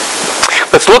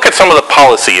let's look at some of the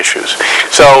policy issues.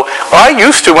 So I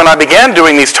used to, when I began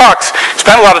doing these talks,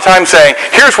 spend a lot of time saying,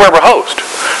 here's where we're hosed,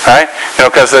 right?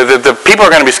 Because the people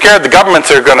are going to be scared, the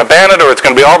governments are going to ban it, or it's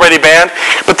going to be already banned.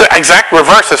 But the exact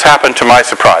reverse has happened to my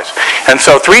surprise. And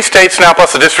so 3 states now,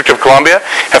 plus the District of Columbia,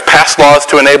 have passed laws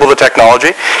to enable the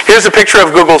technology. Here's a picture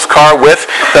of Google's car with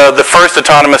the first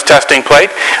autonomous testing plate.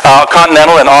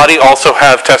 Continental and Audi also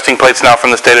have testing plates now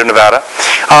from the state of Nevada.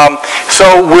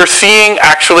 So we're seeing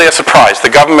actually a surprise. The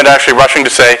government actually rushing to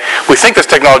say, we think this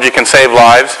technology can save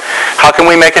lives. How can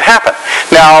we make it happen?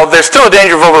 Now, there's still a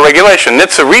danger of overregulation.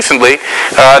 NHTSA recently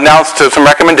announced some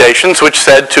recommendations which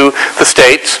said to the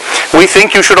states, we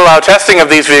think you should allow testing of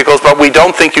these vehicles, but we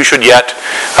don't think you should yet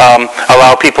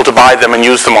allow people to buy them and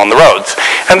use them on the roads.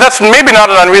 And that's maybe not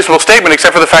an unreasonable statement,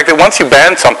 except for the fact that once you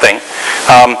ban something,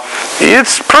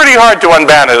 it's pretty hard to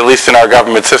unban it, at least in our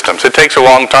government systems. It takes a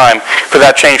long time for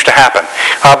that change to happen.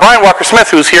 Brian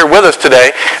Walker-Smith, who's here with us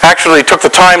today, actually took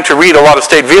the time to read a lot of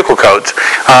state vehicle codes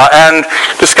and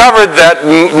discovered that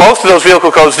most of those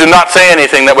vehicle codes do not say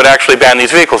anything that would actually ban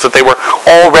these vehicles, that they were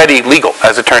already legal,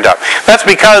 as it turned out. That's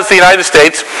because the United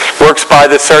States works by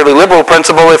this fairly liberal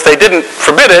principle. If they didn't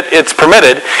forbid it, it's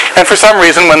permitted. And for some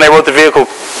reason, when they wrote the vehicle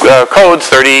codes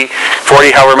 30,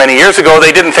 40, however many years ago,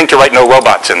 they didn't think to write no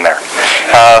robots in there.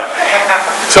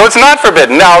 So it's not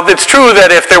forbidden. Now, it's true that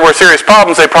if there were serious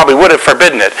problems, they probably would have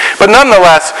forbidden it. But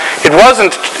nonetheless, it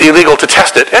wasn't illegal to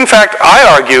test it. In fact, I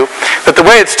argue that the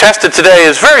way it's tested today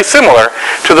is very similar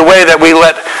to the way that we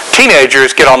let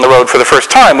teenagers get on the road for the first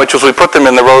time, which is we put them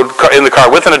in the car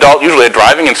with an adult, usually a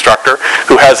driving instructor,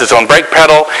 who has his own brake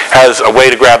pedal, has a way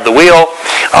to grab the wheel,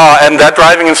 and that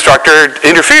driving instructor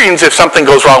intervenes if something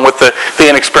goes wrong with the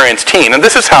inexperienced teen. And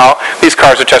this is how these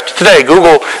cars are tested today.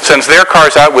 Google sends their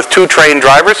cars out with 2 trained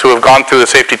drivers who have gone through the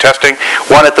safety testing,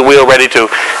 one at the wheel ready to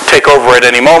take over at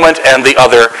any moment, and the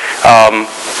other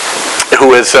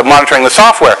who is monitoring the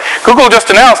software. Google just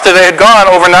announced that they had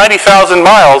gone over 90,000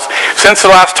 miles since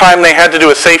the last time they had to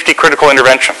do a safety critical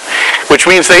intervention, which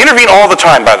means they intervene all the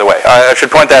time, by the way. I should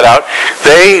point that out.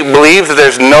 They believe that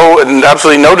there's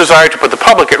absolutely no desire to put the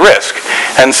public at risk.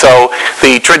 And so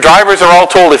the drivers are all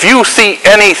told, if you see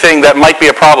anything that might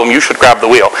be a problem, you should grab the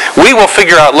wheel. We will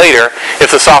figure out later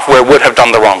if the software would have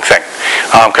done the wrong thing.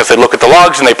 Because they look at the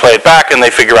logs and they play it back and they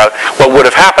figure out what would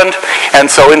have happened. And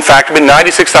so, in fact, it's been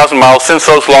 96,000 miles since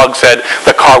those logs said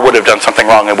the car would have done something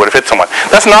wrong and would have hit someone.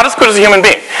 That's not as good as a human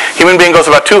being. A human being goes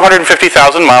about 250,000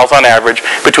 miles on average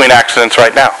between accidents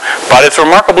right now. But it's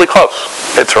remarkably close.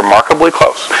 It's remarkably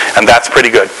close. And that's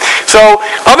pretty good. So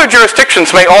other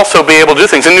jurisdictions may also be able to do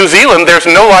things. In New Zealand, there's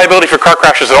no liability for car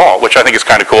crashes at all, which I think is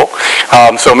kind of cool.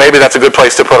 So maybe that's a good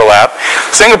place to put a lab.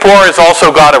 Singapore has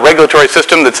also got a regulatory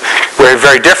system that's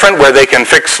very different, where they can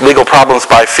fix legal problems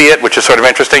by fiat, which is sort of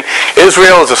interesting.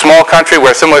 Israel is a small country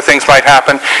where similar things might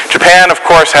happen. Japan, of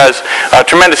course, has a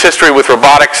tremendous history with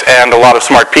robotics and a lot of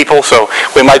smart people, so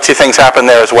we might see things happen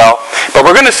there as well. But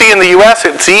we're going to see in the U.S.,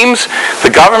 it seems,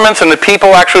 the governments and the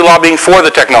people actually lobbying for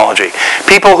the technology.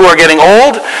 People who are getting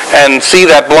old and see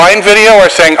that blind video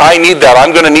are saying, I need that.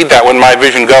 I'm going to need that when my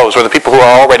vision goes. Or the people who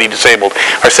are already disabled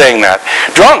are saying that.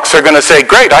 Drunks are going to say,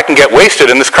 great, I can get wasted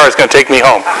and this car is going to take me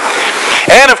home.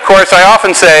 And of course, I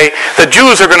often say that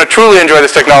Jews are going to truly enjoy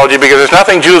this technology, because there's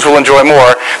nothing Jews will enjoy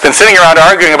more than sitting around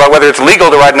arguing about whether it's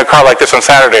legal to ride in a car like this on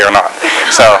Saturday or not.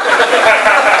 So,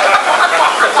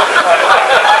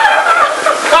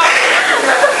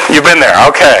 you've been there,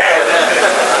 okay.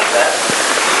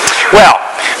 Well,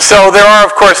 so there are,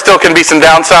 of course, still can be some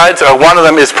downsides. One of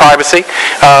them is privacy.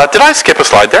 Did I skip a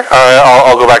slide there?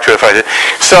 I'll go back to it if I did.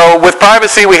 So with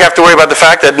privacy, we have to worry about the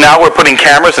fact that now we're putting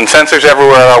cameras and sensors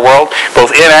everywhere in our world,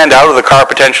 both in and out of the car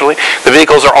potentially. The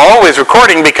vehicles are always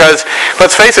recording because,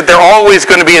 let's face it, they're always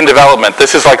going to be in development.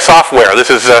 This is like software.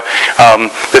 This is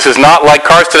not like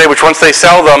cars today, which once they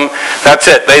sell them, that's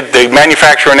it. The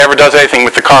manufacturer never does anything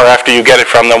with the car after you get it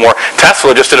from them. Or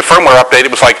Tesla just did a firmware update.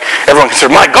 It was like everyone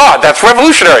considered, my God, that's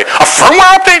revolutionary. A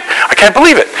firmware update? I can't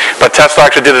believe it. But Tesla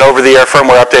actually did an over-the-air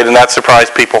firmware update, and that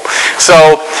surprised people.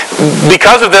 So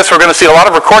because of this, we're going to see a lot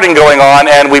of recording going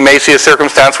on, and we may see a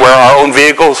circumstance where our own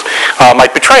vehicles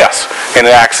might betray us in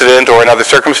an accident or in other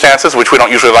circumstances, which we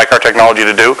don't usually like our technology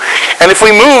to do. And if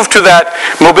we move to that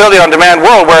mobility on demand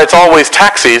world where it's always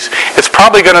taxis, it's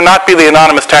probably going to not be the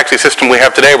anonymous taxi system we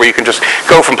have today, where you can just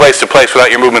go from place to place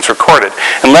without your movements recorded,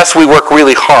 unless we work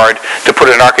really hard to put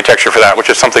in an architecture for that,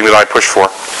 which is something that I push for.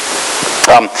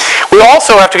 We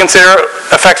also have to consider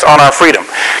effects on our freedom.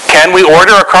 Can we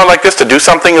order a car like this to do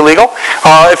something illegal?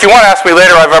 If you want to ask me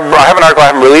later, I have an article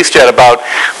I haven't released yet about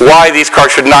why these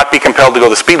cars should not be compelled to go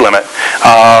the speed limit.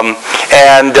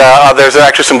 and there's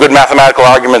actually some good mathematical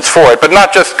arguments for it. But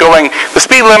not just going the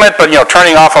speed limit, but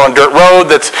turning off on a dirt road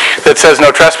that says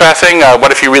no trespassing.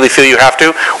 What if you really feel you have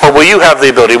to? Or will you have the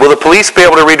ability? Will the police be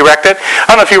able to redirect it? I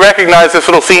don't know if you recognize this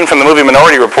little scene from the movie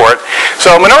Minority Report.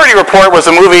 So Minority Report was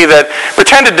a movie that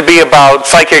pretended to be about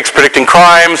psychics predicting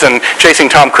crimes and chasing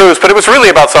Tom Cruise, but it was really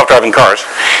about self-driving cars.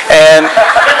 And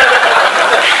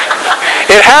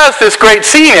it has this great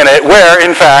scene in it where,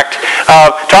 in fact,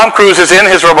 Tom Cruise is in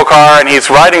his robocar and he's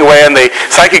riding away, and the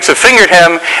psychics have fingered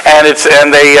him, and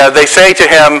they say to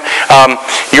him,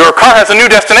 "Your car has a new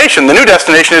destination. The new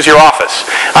destination is your office."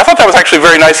 I thought that was actually a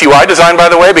very nice UI design, by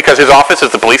the way, because his office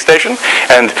is the police station,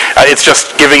 and it's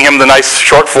just giving him the nice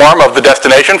short form of the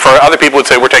destination. For other people would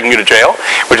say, "We're taking you to jail,"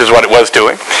 which is what it was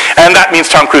doing. And that means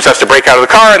Tom Cruise has to break out of the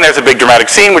car, and there's a big dramatic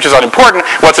scene, which is unimportant.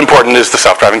 What's important is the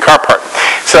self-driving car part.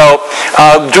 So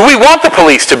do we want the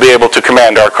police to be able to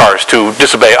command our cars to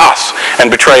disobey us and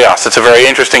betray us? It's a very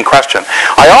interesting question.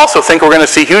 I also think we're going to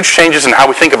see huge changes in how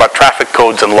we think about traffic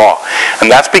codes and law.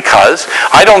 And that's because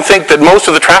I don't think that most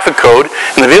of the traffic code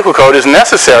and the vehicle code is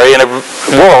necessary in a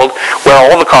world where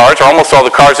all the cars, or almost all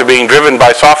the cars, are being driven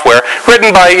by software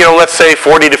written by, let's say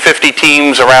 40 to 50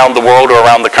 teams around the world or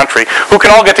around the country who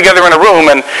can all get together in a room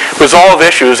and resolve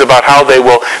issues about how they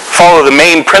will follow the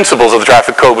main principles of the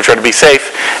traffic code, which are to be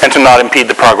safe and to not impede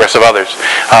the progress of others.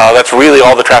 That's really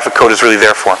all the traffic code is really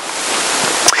there for.